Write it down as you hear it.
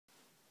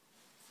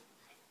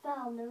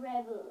found the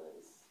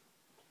rebels.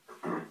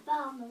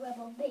 Found the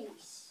rebel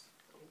base.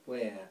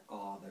 Where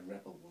are the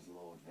rebels,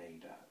 Lord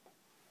Vader?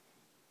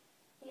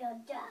 They are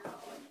down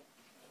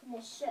in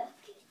the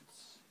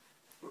circuits.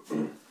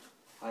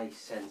 I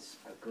sense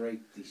a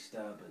great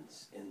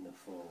disturbance in the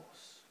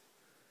Force.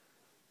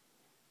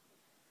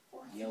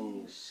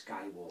 Young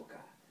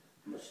Skywalker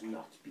must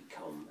not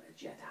become a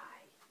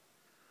Jedi.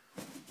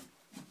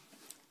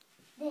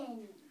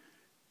 Then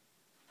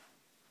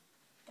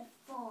the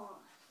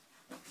Force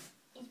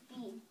is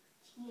being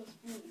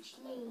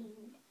slain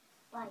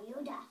by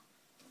Yoda.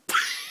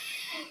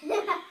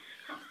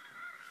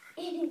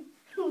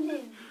 Who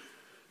lives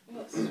in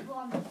a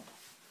swamp,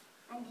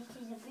 and it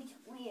is a bit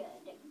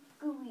weird and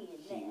gooey in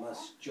there. He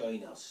must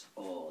join us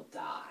or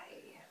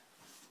die.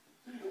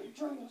 He will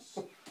join us.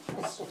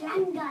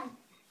 Stand on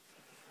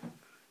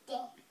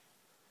death.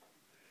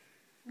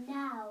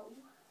 Now.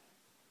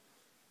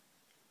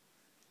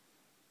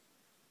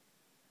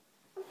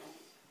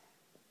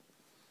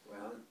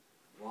 Well,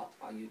 what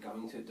are you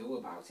going to do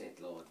about it,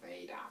 Lord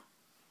Vader?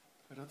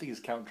 I don't think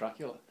it's Count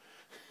Dracula.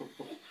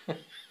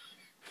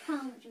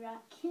 Count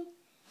Dracula.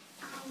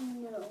 I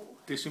know.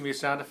 Do some of your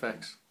sound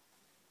effects.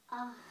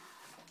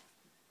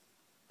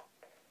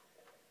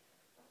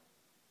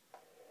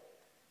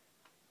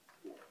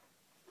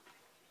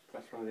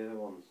 Press one of the other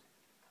ones.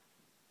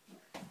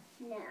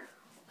 Now.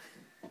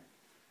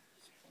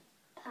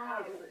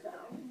 Power's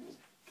on.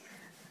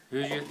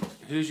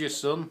 Who's your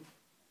son?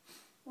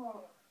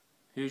 What?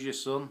 Who's your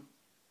son?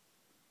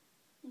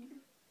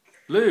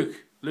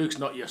 Luke. Luke's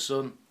not your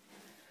son.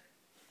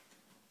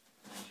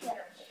 Shush.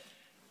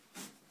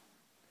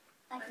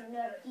 I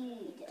cannot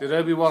read. Did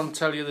Obi-Wan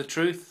tell you the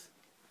truth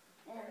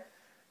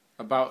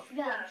about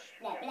Luke's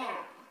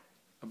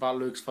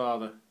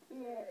father?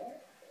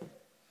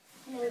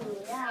 No,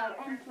 now,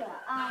 Emperor,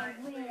 I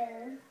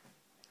will,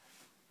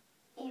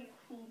 if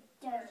he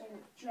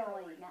doesn't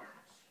join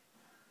us,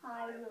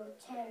 I will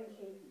tell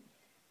him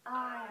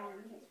I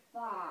am his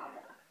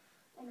father,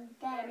 and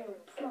then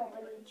he'll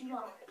probably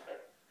drop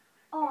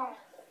off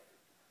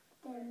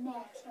the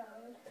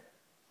metal,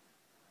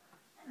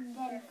 and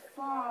then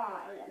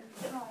fall and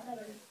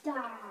probably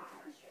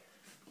die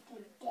to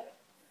death.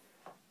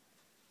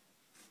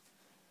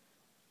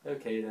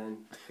 Okay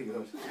then,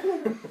 good.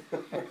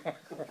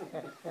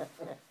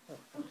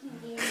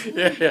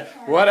 Yeah,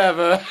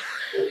 whatever.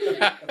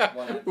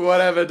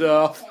 Whatever,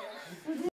 Darth.